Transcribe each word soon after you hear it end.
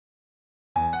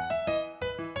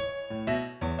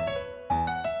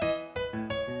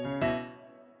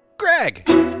Greg.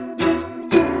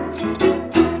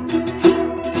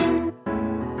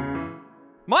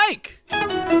 Mike.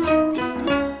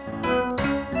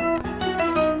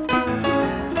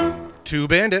 Two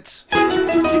bandits.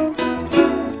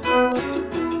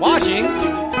 Watching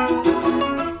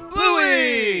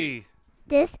Bluey.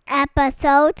 This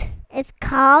episode is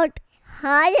called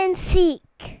Hide and Seek.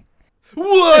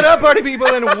 What up, party people,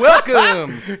 and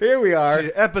welcome Here we are.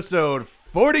 to episode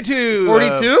 42.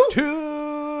 42?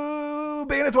 Two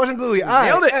bandits watching Bluey. Nailed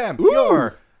I it. am Ooh.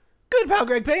 your good pal,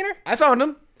 Greg Painter. I found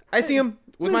him. I see him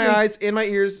with my look at me. eyes, and my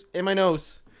ears, and my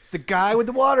nose. It's the guy with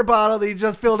the water bottle that you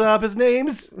just filled up. His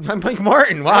name's... I'm Mike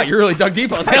Martin. Wow, you really dug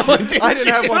deep on that one, didn't I didn't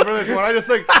you? have one for this one.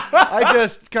 I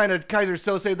just kind of Kaiser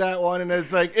Sose that one, and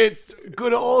it's like, it's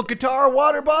good old guitar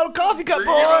water bottle coffee cup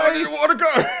boy. Water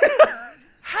gun.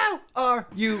 How are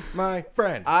you, my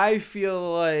friend? I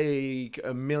feel like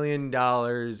 $1 million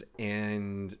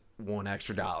and $1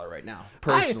 extra right now,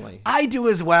 personally. I do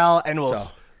as well, and we'll...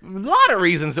 So. A lot of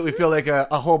reasons that we feel like a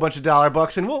whole bunch of dollar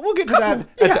bucks, and we'll get to that at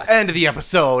Yes. the end of the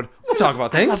episode. We'll talk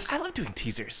about things. I love doing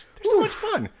teasers. They're so much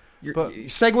fun. Your But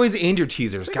segues and your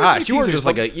teasers. Segues Gosh, and you were teasers,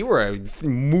 just like you were a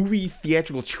movie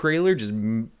theatrical trailer just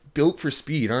built for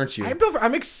speed, aren't you?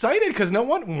 I'm excited because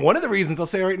one of the reasons I'll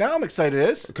say right now I'm excited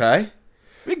is Okay.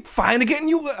 we're finally getting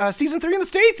you season 3 in the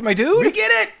States, my dude. We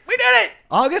get it. We did it.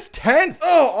 August 10th.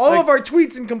 Oh, all of our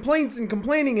tweets and complaints and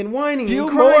complaining and whining Few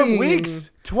and more crying. weeks.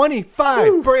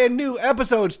 25 brand new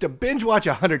episodes to binge watch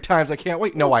 100 times. I can't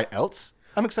wait. No, why else?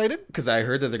 I'm excited. Because I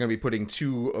heard that they're going to be putting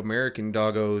 2 American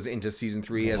doggos into season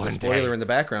 3 as One a spoiler day. in the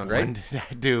background, right?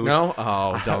 Dude. No?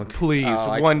 Oh, don't. Please, Oh,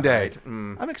 I one day. tried.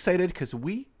 Mm. I'm excited because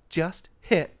we just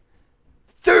hit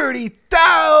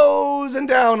 30,000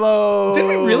 downloads. Did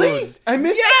we really? I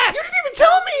missed Yes! it. You didn't even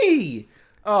tell me.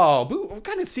 Oh, boo. What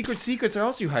kind of secrets are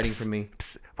also you hiding from me?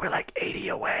 Psst, we're like 80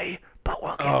 away, but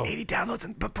we'll get Oh. 80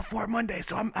 downloads but before Monday,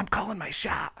 so I'm calling my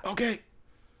shot. Okay.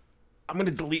 I'm going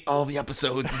to delete all the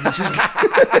episodes. And just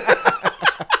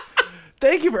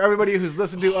Thank you for everybody who's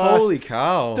listened to us. Holy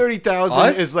cow. 30,000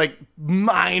 Us? is like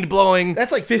mind-blowing.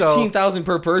 That's like So- 15,0und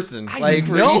per person. I Like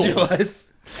for know. each of us.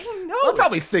 I know. Well,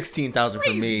 probably 16,000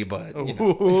 for me, but you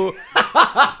know. Ooh.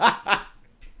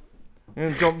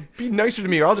 And don't be nicer to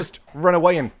me or I'll just run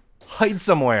away and hide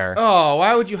somewhere. Oh,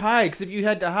 why would you hide? Because if you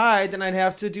had to hide, then I'd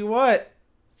have to do what?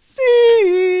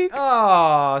 Seek.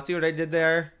 Oh, see what I did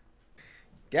there?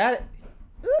 Got it.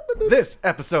 This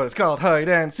episode is called Hide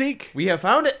and Seek. We have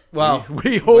found it. Well,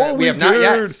 we have not did.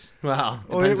 yet. Well,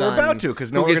 Well, depends we're on about to, 'cause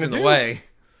who know what we're gets in gonna the do. way.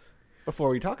 Before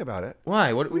we talk about it,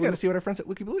 Why? What we got to see what our friends at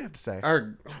WikiBlue have to say.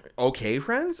 Our okay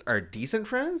friends, our decent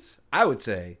friends, I would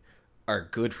say, are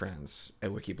good friends at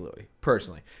WikiBluey.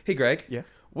 Personally, hey Greg. Yeah?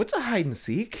 What's a hide and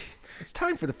seek? It's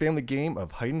time for the family game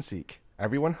of hide and seek.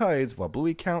 Everyone hides while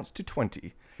Bluey counts to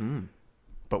 20.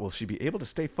 But will she be able to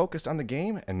stay focused on the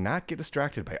game and not get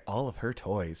distracted by all of her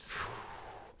toys?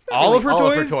 It's not All of her all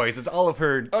toys? of her toys. It's all of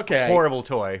her Okay. horrible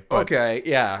toy. But Okay,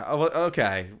 yeah.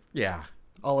 Okay, yeah.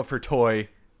 all of her toy.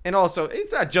 And also,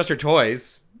 it's not just her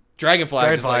toys. Dragonfly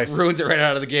just like Dragonflies. ruins it right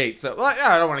out of the gate. So, well,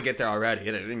 yeah, I don't want to get there already.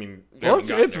 I mean, we Well, haven't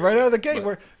gotten it's there right yet, out of the gate. but-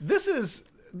 Where this is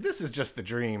just the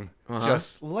dream. Uh-huh.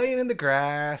 Just laying in the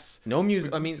grass, No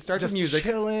music. I mean, it starts just with music.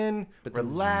 chilling, but there's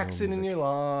no relaxing in music. your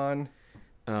lawn.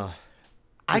 Oh.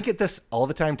 I get this all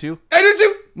the time too. I do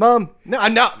too. Mom, no,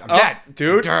 I'm not. I'm dead,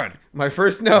 Dude. Dad, My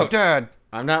first note. Dad.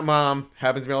 I'm not mom.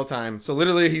 Happens to me all the time. So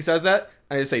literally, he says that.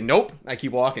 I just say nope. I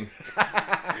keep walking.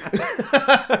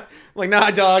 I'm like,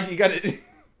 nah, dog. You got to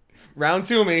round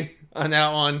to me on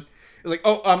that one. It's like,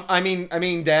 oh, I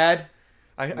mean, Dad.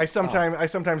 I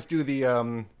sometimes do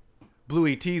the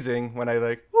Bluey teasing when I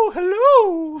like, oh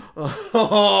hello.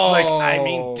 Oh, Like I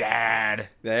mean, Dad.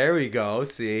 There we go.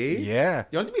 See. Yeah.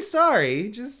 You don't have to be sorry.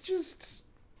 Just,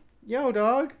 yo,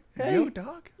 dog. Hey, Yo,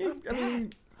 dog. I'm I mean,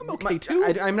 Dad. I'm okay too.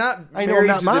 I'm not. I know I'm married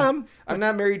not to mom, I'm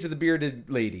not married to the bearded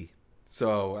lady,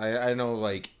 so I know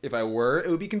like if I were, it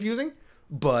would be confusing.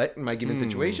 But in my given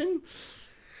situation,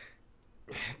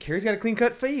 Carrie's got a clean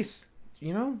cut face.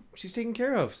 You know, she's taken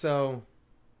care of. So,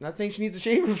 not saying she needs to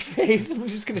shave her face. We're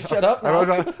just gonna shut up. I'm Now.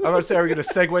 about to say, are we gonna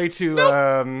segue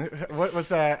to what's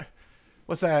that?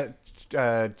 What's that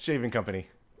shaving company?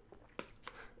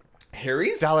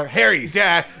 Harry's. Harry's.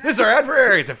 Yeah, this is our ad for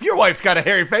Harry's. If your wife's got a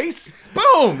hairy face,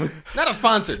 Boom. Not a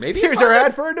sponsor. Maybe. here's our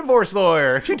ad for a divorce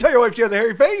lawyer. If you tell your wife she has a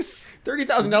hairy face,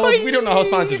 $30,000. We don't know how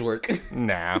sponsors work.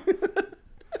 nah.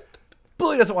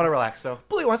 Bluey doesn't want to relax though.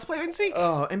 Bluey wants to play hide and seek.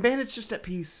 Oh, and Bandit's just at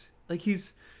peace. Like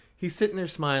he's sitting there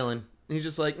smiling, and he's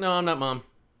just like, "No, I'm not, Mom."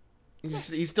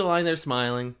 He's still lying there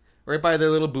smiling, right by their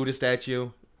little Buddha statue,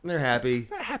 and they're happy.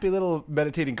 That happy little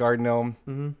meditating garden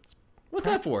gnome. What's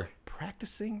that for?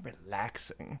 practicing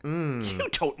relaxing. Mm. You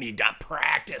don't need to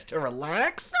practice to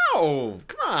relax. Oh,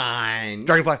 come on.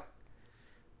 Dragonfly.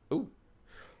 Ooh.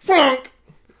 Flunk!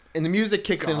 And the music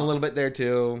kicks in a little bit there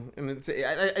too. And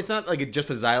it's not like just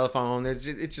a xylophone. It's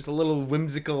just a little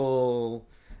whimsical.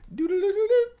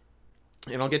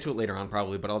 And I'll get to it later on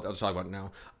probably, but I'll talk about it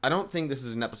now. I don't think this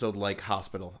is an episode like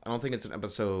Hospital. I don't think it's an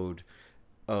episode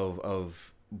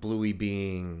of Bluey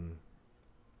being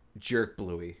jerk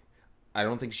Bluey. I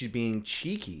don't think she's being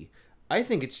cheeky. I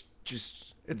think it's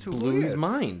just who Bluey Bluey's is.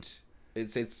 mind.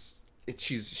 She's a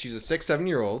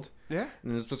 6-7-year-old. Yeah.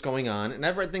 And that's what's going on. And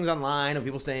I've read things online of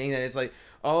people saying that it's like,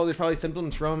 oh, there's probably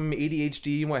symptoms from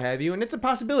ADHD and what have you. And it's a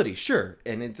possibility, sure.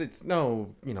 And it's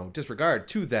no, disregard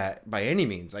to that by any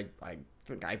means. I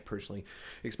think I personally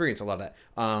experience a lot of that.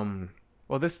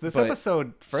 Well, this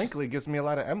episode, frankly, gives me a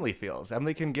lot of Emily feels.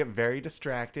 Emily can get very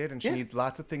distracted, and she needs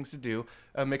lots of things to do.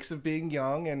 A mix of being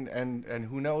young and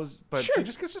who knows, but she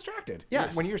just gets distracted.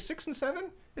 Yes. When you're 6 and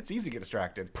 7, it's easy to get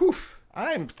distracted. Poof.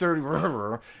 I'm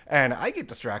 30, and I get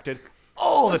distracted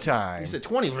all the time. You said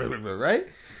 20, right?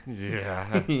 Yeah.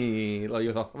 Love you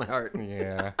with all my heart.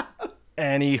 Yeah.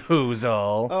 Any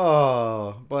hoozle.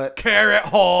 Oh, but Carrot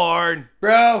horn.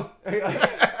 bro,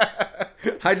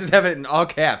 I just have it in all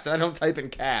caps. I don't type in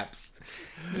caps.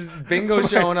 Just Bingo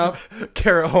showing up.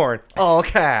 Carrot horn. All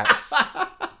caps.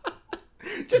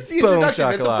 Just the Boom, introduction.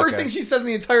 That's the first shakalaka. thing she says in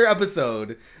the entire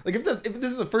episode. Like if this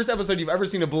is the first episode you've ever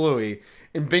seen of Bluey,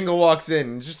 and Bingo walks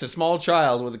in, just a small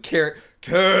child with a carrot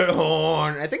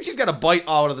horn. I think she's got a bite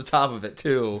out of the top of it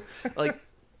too. Like,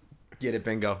 get it,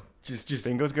 Bingo. Just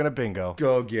Bingo's gonna bingo.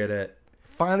 go get it.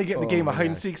 Finally getting the game of hide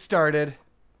and seek started.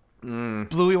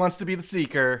 Bluey wants to be the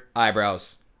seeker.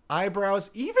 Eyebrows.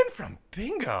 Eyebrows, even from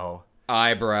Bingo.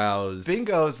 Eyebrows.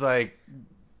 Bingo's like,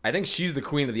 I think she's the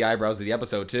queen of the eyebrows of the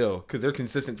episode too, because they're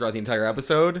consistent throughout the entire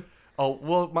episode. oh,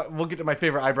 we'll get to my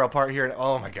favorite eyebrow part here. And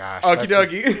oh my gosh. Okie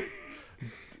that's- dokie.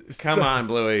 Come on,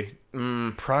 Bluey.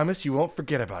 Promise you won't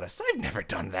forget about us. I've never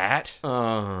done that.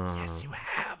 Yes, You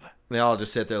have. They all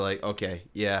just sit there like, okay,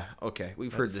 yeah, okay,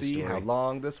 we've heard Let's this see story. how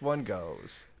long this one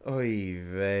goes. Oy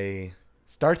vey.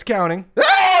 Starts counting.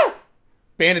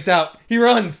 Bandit's out. He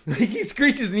runs. He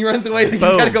screeches and he runs away. Like he's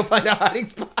Boom. got to go find a hiding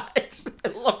spot. I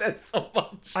love that so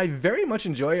much. I very much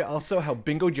enjoy also how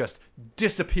Bingo just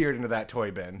disappeared into that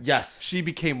toy bin. Yes. She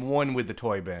became one with the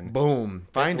toy bin. Boom.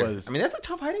 Find her. was- I mean, that's a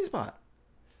tough hiding spot.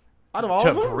 Out of all To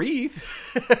of them? breathe.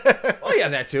 Oh, yeah,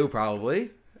 that too,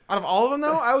 probably. Out of all of them,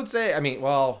 though, I would say,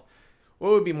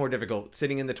 what would be more difficult?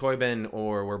 Sitting in the toy bin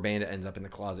or where Bandit ends up in the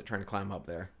closet trying to climb up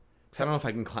there? Because I don't know if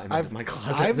I can climb into my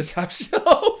closet at the top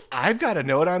shelf. I've got a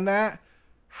note on that.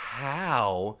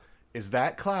 How is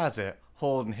that closet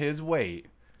holding his weight?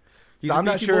 He's So a I'm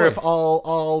not beefy sure boy. if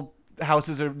all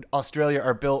houses in Australia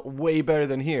are built way better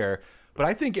than here, but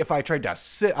I think if I tried to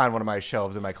sit on one of my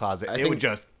shelves in my closet, it think- would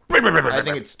just. I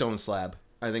think it's stone slab.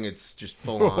 I think it's just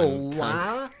full on.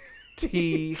 La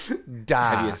T Have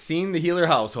da. you seen the Healer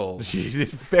household?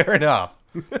 Fair enough.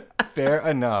 Fair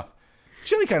enough.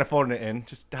 Chili kind of folding it in,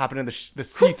 just hopping in the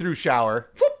see-through shower.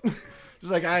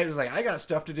 I got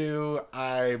stuff to do.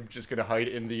 I'm just gonna hide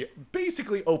in the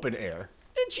basically open air.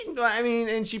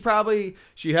 And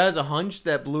she has a hunch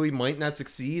that Bluey might not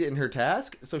succeed in her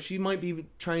task, so she might be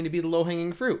trying to be the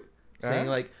low-hanging fruit, saying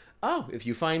Huh? like, "Oh, if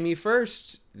you find me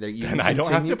first, that you And can I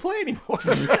don't have to continue." play anymore.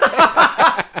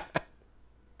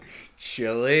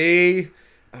 Chili.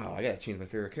 Oh, I gotta change my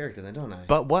favorite character then, don't I?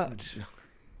 But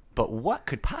what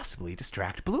could possibly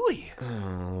distract Bluey?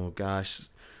 Oh gosh.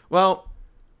 Well,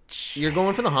 you're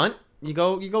going for the hunt. You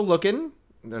go looking.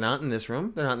 They're not in this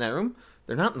room. They're not in that room.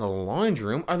 They're not in the laundry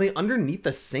room. Are they underneath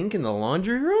the sink in the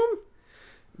laundry room?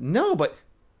 No, but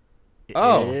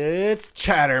oh, It's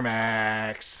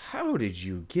Chattermax. how did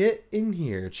you get in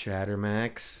here,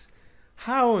 Chattermax?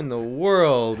 How in the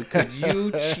world could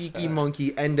you, cheeky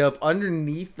monkey, end up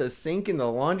underneath the sink in the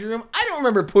laundry room? I don't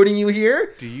remember putting you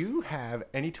here. Do you have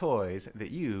any toys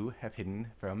that you have hidden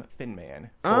from Thin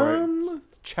Man for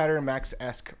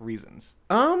Chattermax-esque reasons?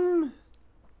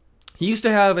 He used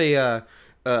to have it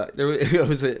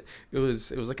was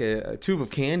like a tube of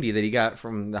candy that he got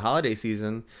from the holiday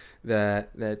season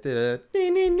that did a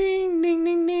ding ding ding ding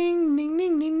ding ding ding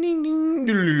ding ding ding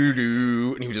ding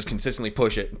doo, and he would just consistently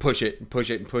push it and push it and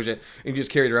push it and push it, and he just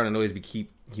carried it around and always he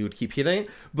would keep hitting it.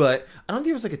 But I don't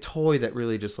think it was like a toy that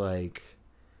really just like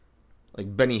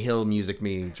Benny Hill music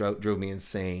drove me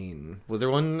insane. Was there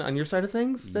one on your side of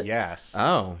things? Yes.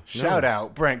 Oh, Shout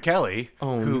out Brent Kelly,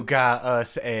 Oh, who no. got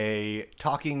us a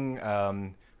talking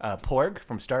Porg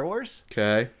from Star Wars.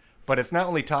 Okay. But it's not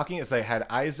only talking; it's like had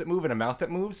eyes that move and a mouth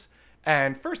that moves.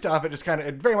 And first off, it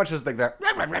very much is like that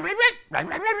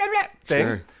thing.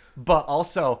 Sure. But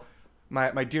also,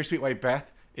 my dear sweet white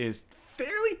Beth is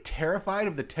fairly terrified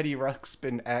of the Teddy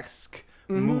Ruxpin-esque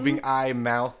moving eye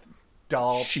mouth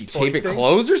doll. She toy tape it things.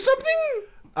 closed or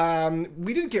something?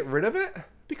 We didn't get rid of it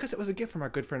because it was a gift from our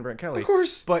good friend Brent Kelly. Of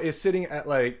course. But it's sitting at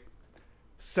like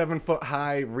 7-foot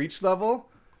high reach level.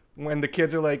 When the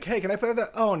kids are like, "Hey, can I play with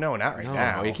that?" Oh no, not right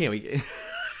now. No, you can't.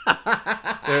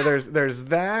 There's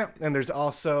that, and there's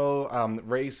also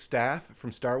Rey's staff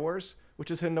from Star Wars,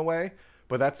 which is hidden away.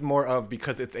 But that's more of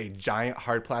because it's a giant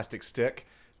hard plastic stick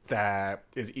that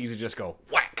is easy to just go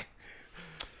whack.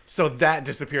 So that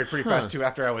disappeared pretty fast too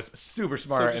after I was super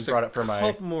smart and brought it for my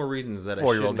couple more reasons that I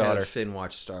 4-year-old shouldn't daughter. have Finn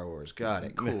watch Star Wars. Got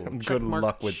it. Cool. Good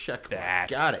luck with check that.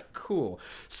 Got it. Cool.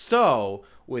 So,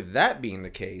 with that being the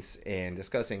case, and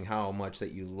discussing how much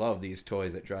that you love these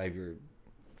toys that drive your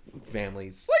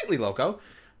family slightly loco,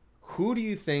 who do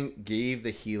you think gave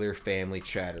the Healer family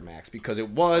Chattermax? Because it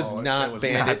was not it was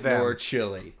Bandit not them. nor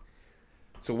Chili.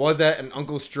 So was that an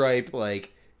Uncle Stripe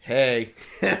like, hey?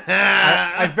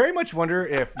 I very much wonder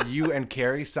if you and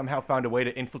Carrie somehow found a way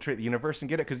to infiltrate the universe and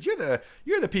get it, because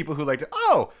you're the people who like to.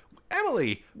 Oh,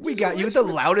 Emily, we got you the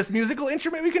loudest musical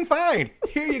instrument we can find.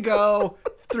 Here you go,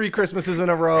 3 Christmases in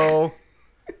a row.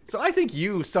 So I think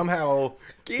you somehow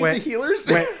Gave the Healers?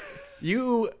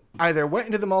 You either went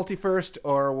into the multiverse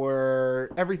or were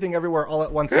everything everywhere all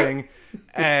at once thing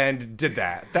and did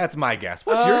that. That's my guess.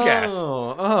 What's your guess?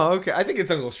 Oh, okay. I think it's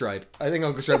Uncle Stripe. I think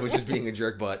Uncle Stripe was just being a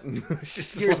jerk butt. It's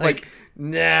just Here's like,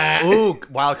 nah. Ooh,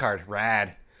 wild card,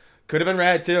 rad. Could have been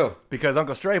rad too. Because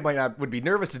Uncle Stripe would be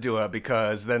nervous to do it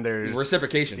because then there's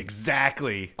Reciprocation.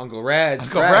 Exactly. Uncle Rad's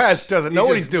Uncle fresh. Rad's doesn't know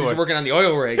what he's doing. He's working on the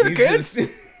oil rig. Here, kids.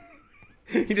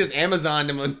 He just Amazoned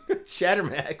him on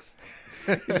Chattermax.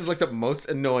 He just looked up most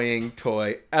annoying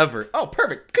toy ever. Oh,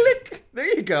 perfect. Click. There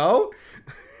you go.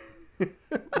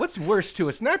 What's worse too?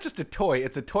 It's not just a toy.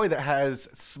 It's a toy that has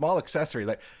small accessory.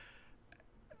 Like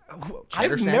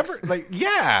Cheddar I've snacks?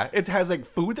 never it has like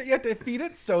food that you have to feed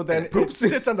it. So then it poops.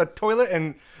 sits on the toilet,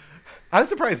 and I'm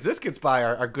surprised this gets by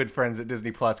our good friends at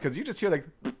Disney Plus, because you just hear like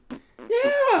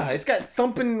Yeah, it's got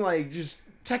thumping like just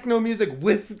techno music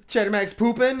with Chattermax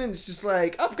pooping, and it's just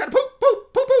like, oh, gotta poop,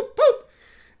 poop, poop, poop, poop.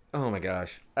 Oh my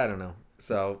gosh, I don't know.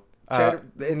 So,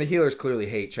 and the Healers clearly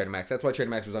hate Chattermax. That's why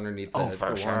Chattermax was underneath the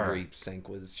sure. laundry sink.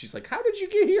 She's like, how did you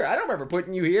get here? I don't remember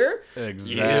putting you here.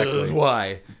 Exactly. Yes,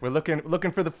 why? we're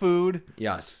looking for the food,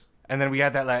 Yes. and then we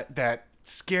had that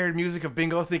scared music of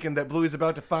Bingo, thinking that Bluey's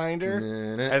about to find her,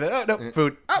 and then oh no,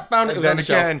 food. Oh, found it. It And was then on the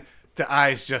shelf. again, the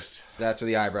eyes just. That's where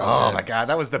the eyebrows. Oh hit. my god,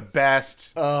 that was the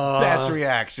best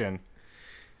reaction.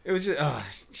 It was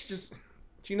just, she just,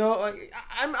 you know, like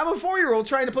I'm a 4-year-old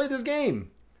trying to play this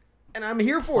game, and I'm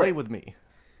here for Play it. with me.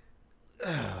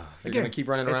 You're Again, gonna keep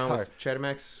running it's around hard. with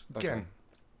Chattermax Again,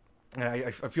 and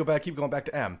I feel bad. I keep going back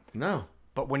to M. No.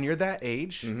 But when you're that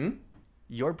age, Mm-hmm.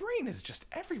 your brain is just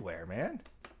everywhere, man.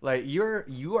 Like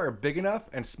you are big enough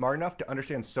and smart enough to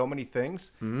understand so many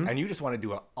things, and you just want to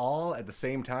do it all at the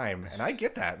same time. And I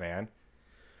get that, man.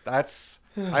 That's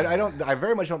I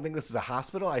very much don't think this is a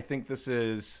hospital. I think this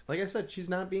is Like I said, she's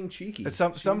not being cheeky.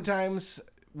 sometimes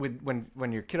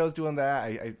when your kiddo's doing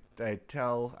that,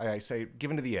 I say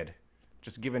give into the id,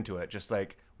 just give into it. Just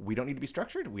like, we don't need to be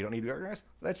structured, we don't need to be organized.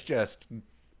 Let's just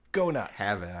go nuts.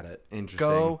 Have at it. Interesting.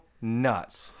 Go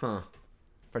nuts Huh.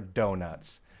 for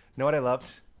donuts. Know what I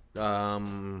loved?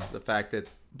 The fact that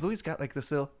Bluey's got like this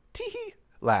little tee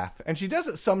laugh, and she does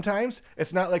it sometimes.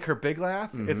 It's not like her big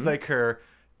laugh. It's like her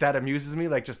that amuses me,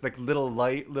 like just like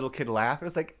light little kid laugh. And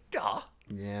it's like, duh.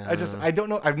 yeah. I don't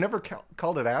know. I've never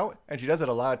called it out, and she does it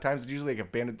a lot of times. It's usually like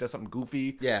if Bandit does something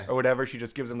goofy, Yeah. or whatever, she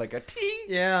just gives him like a tee.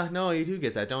 Yeah, no, you do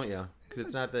get that, don't you? Because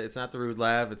it's not the rude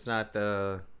laugh. It's not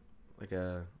the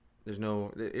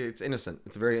it's innocent.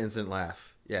 It's a very innocent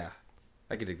laugh. Yeah,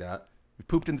 I could dig that. We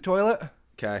pooped in the toilet.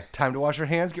 Okay. Time to wash our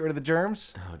hands, get rid of the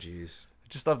germs. Oh, jeez. I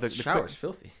just love the Shower's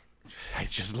filthy. I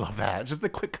just love that. Just the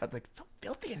quick cut. Like, it's so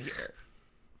filthy in here.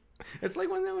 It's like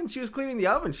when she was cleaning the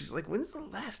oven. She's like, "When's the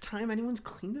last time anyone's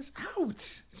cleaned this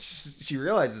out?" She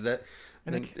realizes that,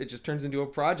 and then it just turns into a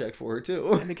project for her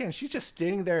too. And again, she's just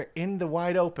standing there in the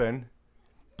wide open.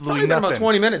 Probably Bluey been about nothing.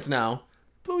 20 minutes now.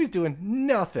 Bluey's doing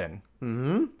nothing.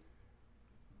 20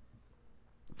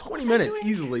 was I minutes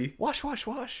doing? easily. Wash, wash,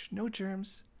 wash. No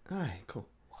germs. All right, cool.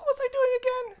 What was I doing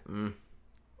again?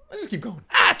 I just keep going.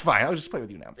 Ah, it's fine. I'll just play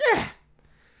with you now. Yeah.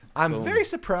 I'm Boom. very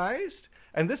surprised.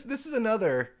 And this is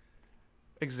another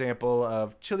example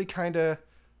of Chili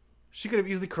she could have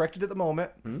easily corrected it at the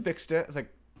moment, fixed it. It's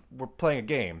like, we're playing a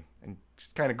game and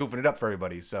just kind of goofing it up for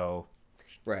everybody. So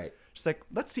Right. She's like,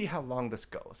 let's see how long this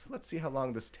goes. Let's see how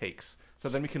long this takes. So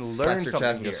then we can Slaps learn her chest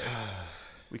something and here. goes,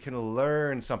 We can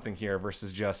learn something here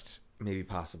versus just maybe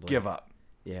possibly. give up.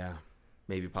 Yeah,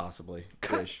 maybe possibly.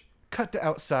 Cut to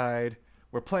outside.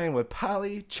 We're playing with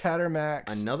Polly,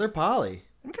 Chattermax. Another Polly.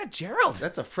 And we got Gerald.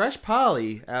 That's a fresh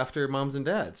Polly after Moms and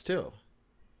Dads, too.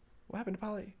 What happened to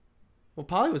Polly? Well,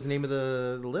 Polly was the name of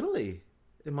the Littly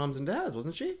in Moms and Dads,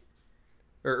 wasn't she?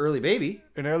 Or Early Baby.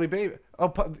 An early baby.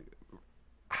 Oh,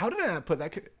 how did I not put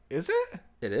that? Is it?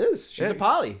 It is. She's a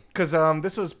Polly. Because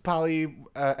this was Polly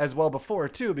as well before,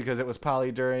 too, because it was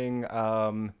Polly during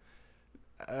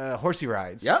Horsey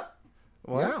Rides. Yep.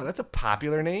 Wow, that's a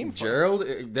popular name. Gerald,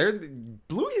 they're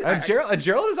Bluey.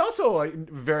 Gerald is also a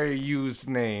very used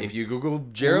name. If you Google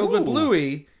Gerald with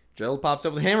Bluey, Gerald pops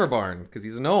up with Hammer Barn because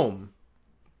he's a gnome.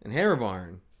 And Hammer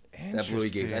Barn, that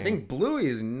Bluey gives. I think Bluey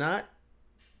is not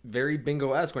very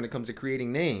Bingo-esque when it comes to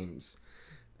creating names.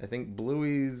 I think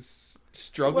Bluey's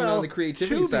struggling on the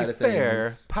creativity side of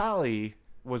things. Polly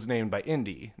was named by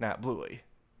Indy, not Bluey.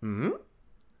 Mm-hmm.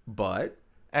 But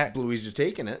Bluey's just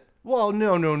taking it. Well,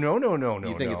 no.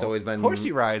 You think it's always been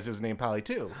Horsey Rides was named Polly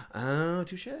too. Oh,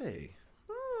 touche.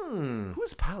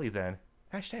 Who's Polly then?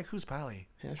 Hashtag who's Polly?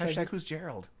 Hashtag who's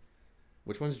Gerald?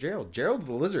 Which one's Gerald? Gerald's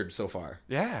the lizard so far.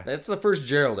 Yeah. That's the first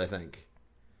Gerald, I think.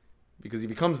 Because he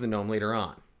becomes the gnome later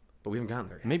on. But we haven't gotten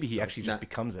there yet. Maybe he actually just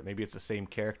becomes it. Maybe it's the same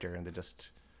character and they just...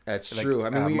 That's true.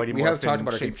 I mean, we have talked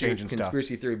about our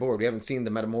conspiracy theory board. We haven't seen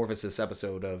the Metamorphosis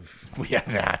episode of... We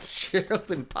have not.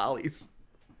 Gerald and Polly's.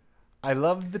 I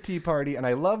love the tea party, and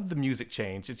I love the music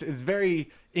change. It's very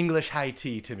English high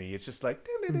tea to me. It's just like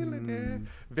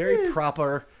very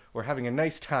proper. We're having a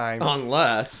nice time.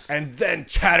 Unless... And then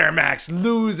Chattermax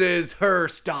loses her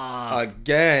stuff.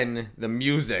 Again, the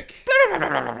music.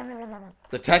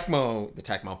 The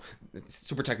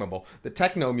Super Tecmo Bowl. The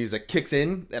techno music kicks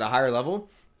in at a higher level,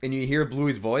 and you hear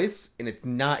Bluey's voice, and it's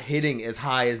not hitting as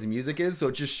high as the music is, so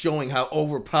it's just showing how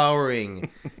overpowering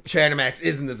Chattermax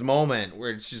is in this moment, where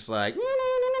it's just like...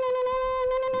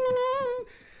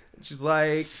 She's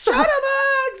like, Chattermax!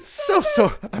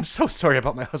 I'm so sorry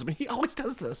about my husband. He always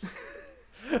does this.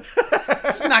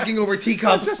 Just knocking over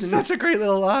teacups. That's just such a great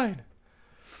little line.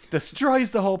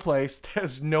 Destroys the whole place.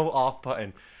 There's no off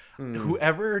button.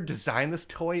 Whoever designed this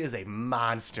toy is a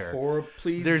monster. Or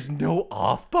please... There's no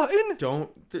off button? Mom,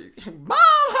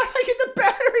 how do I get the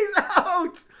batteries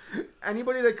out?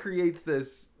 Anybody that creates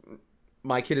this,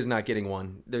 my kid is not getting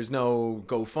one. There's no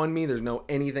GoFundMe. There's no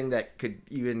anything that could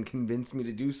even convince me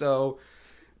to do so.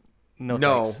 No.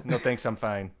 Thanks. No thanks, I'm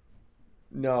fine.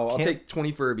 No, I'll take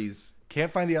 20 Furbies.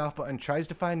 Can't find the off button. Tries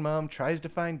to find mom. Tries to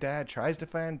find dad. Tries to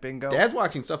find Bingo. Dad's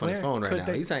watching stuff on his phone right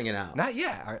now. He's hanging out. Not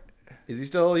yet. Is he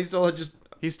still? He's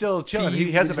still chilling.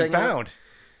 He hasn't been found.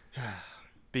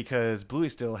 Because Bluey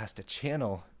still has to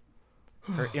channel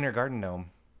her inner garden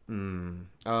gnome.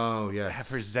 Oh, yes. Have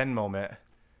her Zen moment.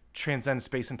 Transcend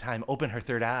space and time. Open her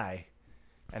third eye.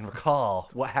 And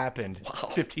recall what happened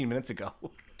 15 minutes ago.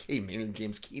 Okay, Maynard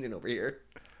James Keenan over here.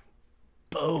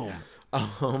 Boom.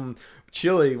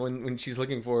 Chili, when she's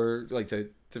looking for, like, to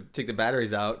take the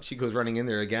batteries out, she goes running in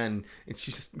there again, and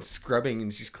she's just scrubbing,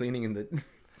 and she's cleaning in the...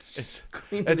 It's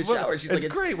the shower. She's it's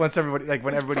great once everybody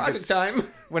when everybody gets time.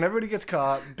 When everybody gets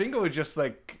caught. Bingo is just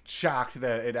like shocked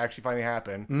that it actually finally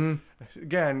happened.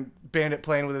 Again, Bandit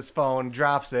playing with his phone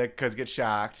drops it because gets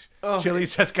shocked.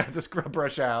 Chili's just got the scrub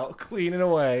brush out, cleaning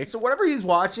away. So whatever he's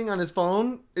watching on his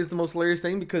phone is the most hilarious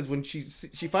thing because when she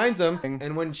finds him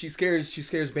and when she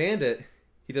scares Bandit,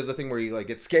 he does the thing where he like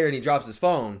gets scared and he drops his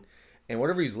phone, and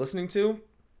whatever he's listening to,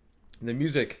 the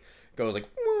music goes like.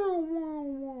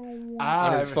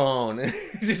 On his phone.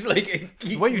 It's just like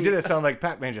the way you did it sounded like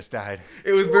Pac-Man just died.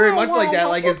 It was very much like that.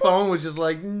 Like his phone was just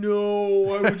like, no,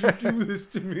 why would you do this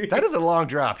to me? That is a long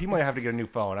drop. He might have to get a new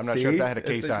phone. I'm not sure if that had a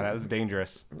case on it. That's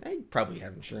dangerous. They probably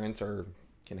have insurance or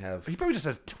can have. He probably just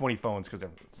has 20 phones because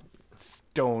they're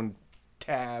stone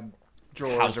tab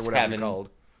drawers or whatever they're called.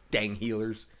 Dang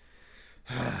healers.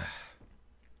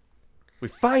 We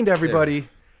find everybody.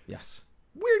 Yes.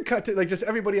 Weird cut to like just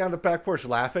everybody on the back porch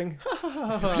laughing.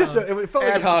 Just it felt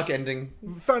ad hoc ending.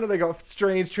 Found like a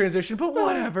strange transition, but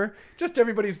whatever. Just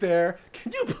everybody's there.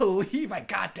 Can you believe I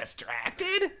got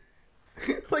distracted?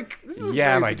 Like this is a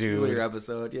very my peculiar dude.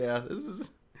 episode. Yeah, this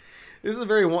is a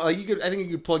very like you could. I think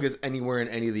you could plug this anywhere in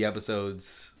any of the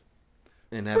episodes,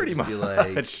 and have Pretty it just much. be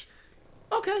like,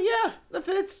 okay, yeah, that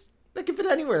fits. That could fit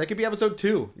anywhere. That could be episode 2.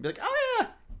 You'd be like, oh yeah,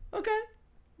 okay.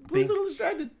 Blue's a little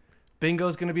distracted.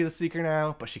 Bingo's gonna be the seeker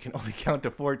now, but she can only count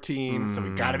to 14, so we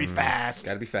gotta be fast.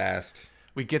 Gotta be fast.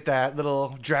 We get that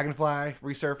little dragonfly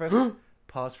resurface.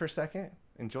 Pause for a second,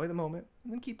 enjoy the moment,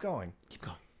 and then keep going. Keep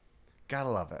going. Gotta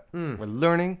love it. We're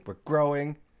learning. We're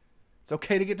growing. It's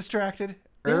okay to get distracted.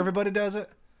 Yeah. Everybody does it.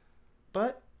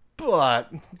 But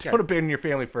But don't abandon your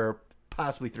family for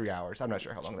possibly 3 hours. I'm not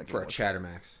sure how long that game for a was.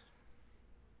 Chattermax.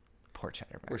 Poor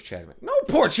Chattermax. Where's Chattermax? No,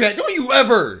 poor Chat. Don't you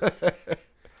ever.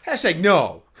 Hashtag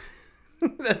no.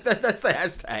 That's the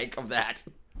hashtag of that.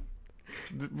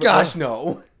 Gosh,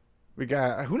 no. We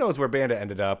got, who knows where Bandit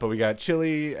ended up, but we got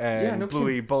Chili and Yeah, no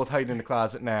Bluey both hiding in the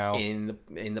closet now. In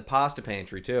the pasta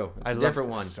pantry, too. It's I a love different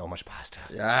one. So much pasta.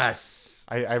 Yes.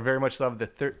 I very much love the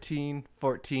 13,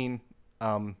 14.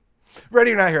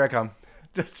 Ready or not, here I come.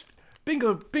 Just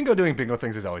bingo doing bingo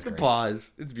things is always The great.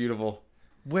 pause. It's beautiful.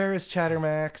 Where is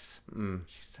Chattermax?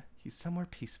 He's somewhere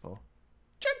peaceful.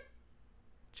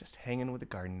 Just hanging with a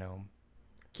garden gnome.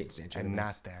 Can't stand Chattermax. And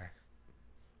not there.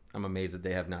 I'm amazed that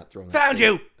they have not thrown that Found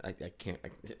thing. you! I can't.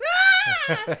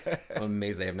 I'm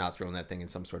amazed they have not thrown that thing in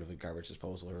some sort of a garbage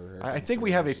disposal. I think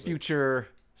we have a future,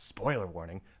 spoiler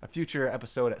warning, a future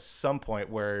episode at some point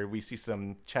where we see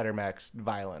some Chattermax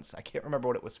violence. I can't remember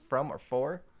what it was from or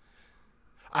for.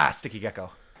 Sticky Gecko.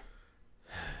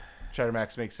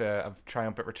 Chattermax makes a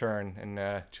triumphant return,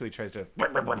 and Chili tries to...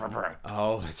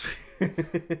 Oh, that's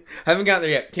haven't gotten there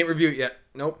yet. Can't review it yet.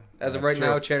 Nope. As of That's right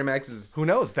now, true. Chattermax is. Who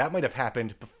knows? That might have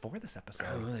happened before this episode.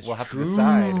 Oh, that's we'll have true. to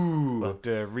decide. We'll have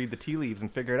to read the tea leaves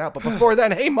and figure it out. But before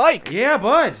then, hey, Mike! Yeah,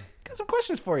 bud. Got some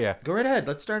questions for you. Go right ahead.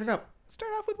 Let's start it up.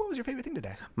 Start off with, what was your favorite thing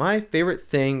today? My favorite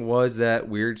thing was that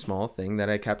weird small thing that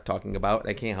I kept talking about.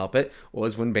 I can't help it.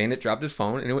 Was when Bandit dropped his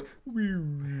phone and it went.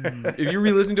 If you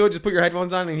re-listen to it, just put your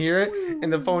headphones on and hear it,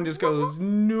 and the phone just goes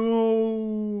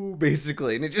no,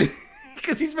 basically, and it just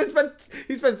because he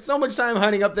spent so much time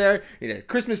hiding up there. He had a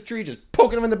Christmas tree just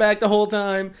poking him in the back the whole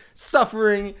time,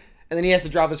 suffering. And then he has to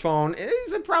drop his phone.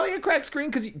 It's probably a cracked screen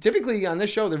because typically on this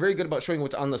show they're very good about showing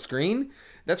what's on the screen.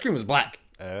 That screen was black.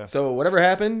 So whatever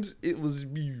happened, it was.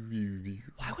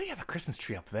 Why would you have a Christmas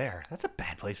tree up there? That's a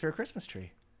bad place for a Christmas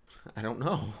tree. I don't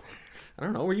know.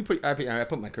 Where you put? I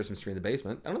put my Christmas tree in the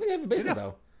basement. I don't think I have a basement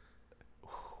though.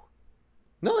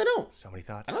 No, I don't. So many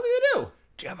thoughts. I don't think I do.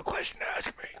 Do you have a question to ask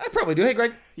me? I probably do. Hey,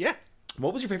 Greg. Yeah.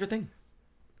 What was your favorite thing?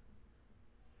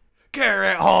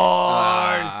 Carrot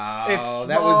horn. It's Oh, small.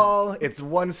 that was- It's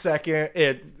 1 second.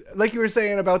 It, like you were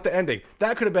saying about the ending,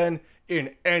 that could have been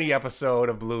in any episode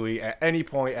of Bluey at any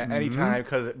point at any time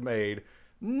because it made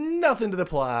nothing to the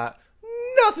plot,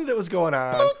 nothing that was going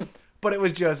on. But it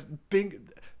was just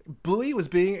Bluey was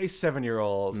being a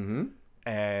 7-year-old.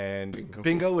 And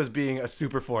Bingo was being a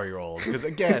super 4-year-old. Because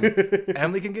again,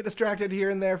 Emily can get distracted here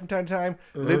and there from time to time.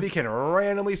 Livy can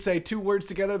randomly say 2 words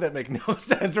together that make no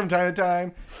sense from time to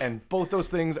time. And both those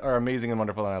things are amazing and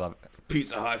wonderful, and I love it.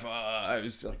 Pizza high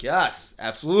fives. Like, yes,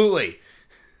 absolutely.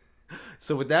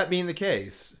 So with that being the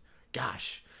case,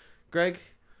 gosh, Greg,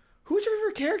 who's your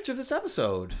favorite character of this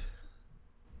episode?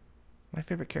 My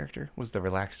favorite character was the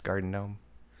relaxed garden gnome.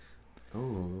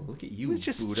 Oh, look at you, He was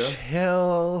just Buddha.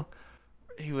 chill.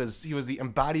 He was the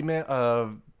embodiment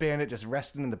of Bandit just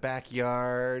resting in the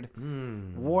backyard.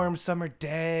 Warm summer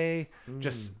day.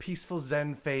 Just peaceful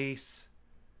zen face.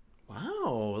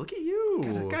 Wow, look at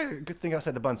you. Got a good thing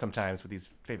outside the bun sometimes with these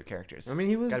favorite characters. I mean,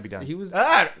 he was. Gotta be done. He was.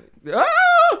 Ah!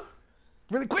 Ah!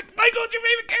 Really quick, Michael, what's your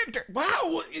favorite character?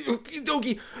 Wow, okie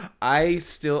dokie. I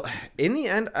still, in the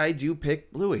end, I do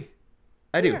pick Bluey.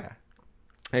 I do. Yeah.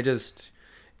 I just,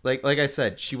 like I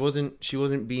said, she wasn't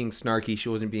being snarky. She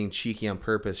wasn't being cheeky on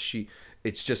purpose.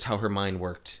 It's just how her mind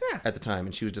worked at the time,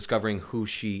 and she was discovering who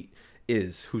she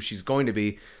is, who she's going to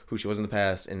be, who she was in the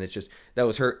past, and it's just that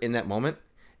was her in that moment.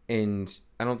 And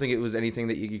I don't think it was anything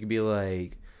that you could be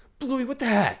like, Bluey, what the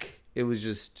heck? It was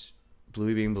just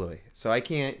Bluey being Bluey. So I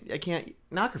can't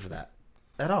knock her for that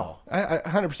at all. I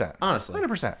 100%. Honestly.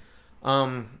 100%.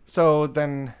 So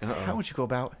then, Uh-oh. how would you go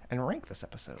about and rank this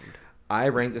episode? I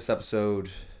ranked this episode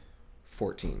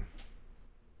 14.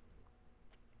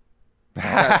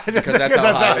 Because that's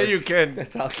how high you can.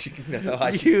 That's how high.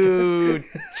 You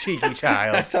cheeky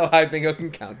child. That's how high Bingo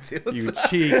can count to. You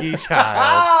cheeky child.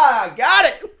 Ah, got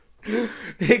it.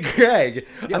 Hey, Greg,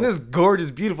 on this gorgeous,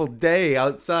 beautiful day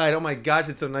outside. Oh my gosh,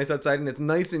 it's so nice outside, and it's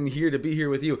nice in here to be here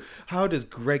with you. How does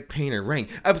Greg Painter rank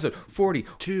episode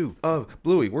 42 of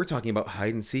Bluey? We're talking about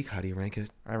hide and seek. How do you rank it?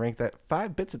 I rank that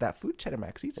 5 bits of that food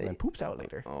Chattermax eats and then poops out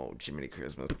later. Oh, Jiminy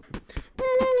Christmas.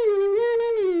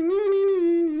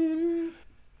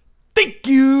 Thank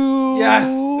you.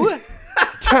 Yes.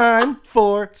 Time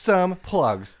for some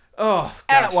plugs. Oh,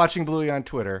 At Watching Bluey on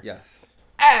Twitter. yes.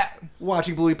 At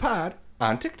Watching Bluey Pod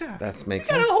on TikTok. That makes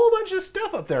We got sense. a whole bunch of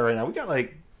stuff up there right now. We got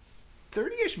like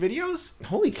 30-ish videos.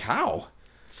 Holy cow.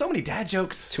 So many dad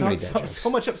jokes. Too many dad jokes. So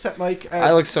much upset, Mike.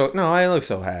 I look so happy in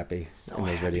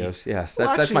those happy. videos. Yes,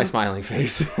 that's my smiling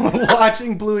face.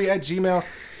 Watching Bluey at Gmail.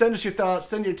 Send us your thoughts.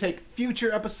 Send your take.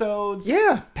 Future episodes.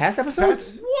 Yeah, past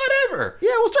episodes. Whatever.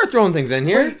 Yeah, we'll start throwing things in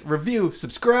here. Rate, review,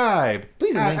 subscribe.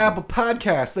 Please and at thank you. Apple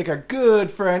Podcasts, like our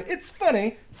good friend, It's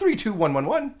Funny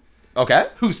 32111, Okay.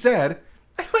 who said,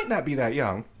 "I might not be that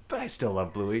young, but I still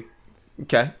love Bluey.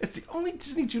 Okay. It's the only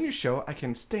Disney Junior show I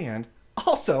can stand.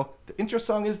 Also, the intro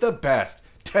song is the best.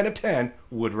 10 of 10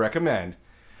 would recommend."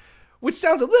 Which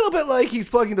sounds a little bit like he's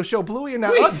plugging the show Bluey and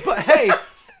not Wait. us, but hey,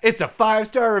 it's a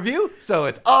 5-star review, so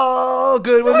it's all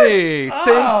good with me. Oh.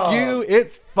 Thank you.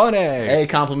 It's funny. Hey,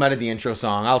 complimented the intro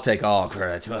song. I'll take all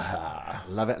credit.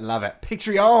 Love it, love it.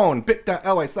 Patreon,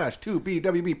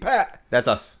 bit.ly/2BWBPat. That's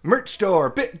us. Merch store,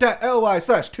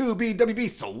 bit.ly/2BWB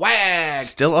swag.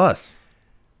 Still us.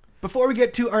 Before we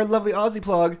get to our lovely Aussie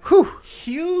plug,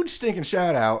 huge stinking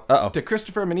shout out Uh-oh. to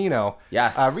Christopher Menino.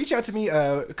 Yes. Reached out to me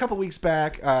a couple weeks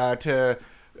back to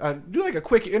do like a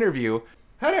quick interview.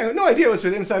 Had no idea it was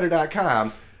with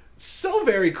Insider.com. So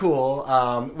very cool.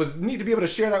 Was neat to be able to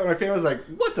share that with my family. I was like,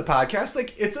 what's a podcast?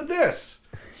 Like, it's a this.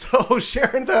 So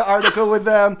sharing the article with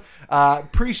them.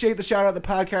 Appreciate the shout out to the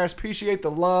podcast. Appreciate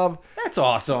the love. That's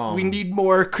awesome. We need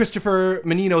more Christopher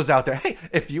Meninos out there. Hey,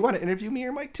 if you want to interview me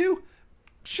or Mike too,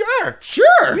 sure.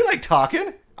 Sure. We like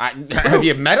talking. Have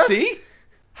you met us? See?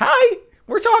 Hi.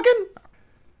 We're talking.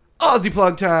 Aussie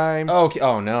plug time. Okay.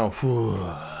 Oh no.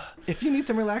 If you need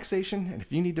some relaxation and if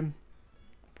you need to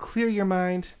clear your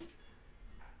mind,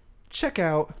 check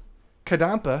out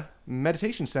Kadampa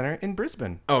Meditation Center in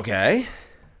Brisbane Okay.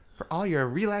 for all your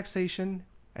relaxation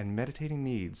and meditating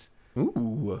needs.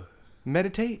 Ooh.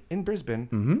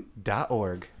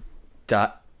 MeditateInBrisbane.org.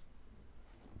 Dot.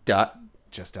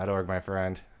 Just .org, my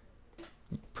friend.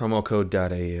 Promo code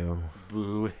 .au.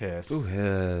 Boo hiss. Ooh,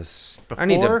 yes. Before- I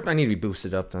need to be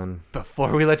boosted up then.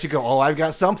 Before we let you go, I've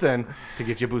got something to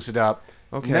get you boosted up.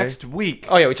 Okay. Next week,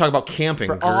 Oh yeah, we talk about camping.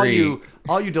 for Great.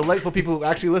 all you delightful people who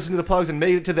actually listened to the plugs and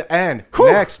made it to the end.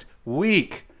 Whew. Next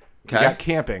week, we Okay. got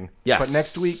camping. Yes. But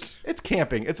next week, it's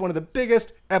camping. It's one of the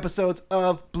biggest episodes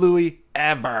of Bluey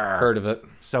ever. Heard of it.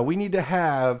 So we need to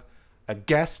have a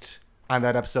guest on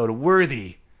that episode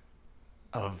worthy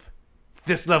of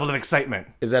this level of excitement.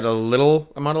 Is that a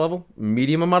little amount of level?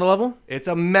 Medium amount of level? It's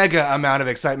a mega amount of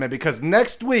excitement because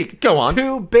next week, Go on.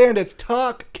 2 bandits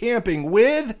talk camping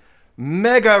with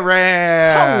Mega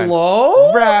Ran.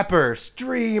 Hello? Rapper,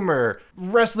 streamer,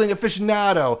 wrestling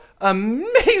aficionado,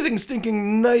 amazing,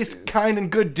 stinking, nice, kind,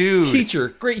 and good dude. Teacher,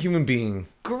 great human being.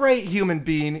 Great human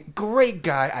being, great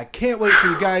guy. I can't wait for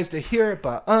you guys to hear it,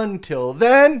 but until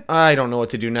then, I don't know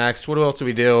what to do next. What else do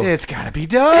we do? it's gotta be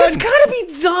done. It's gotta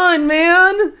be done,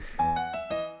 man.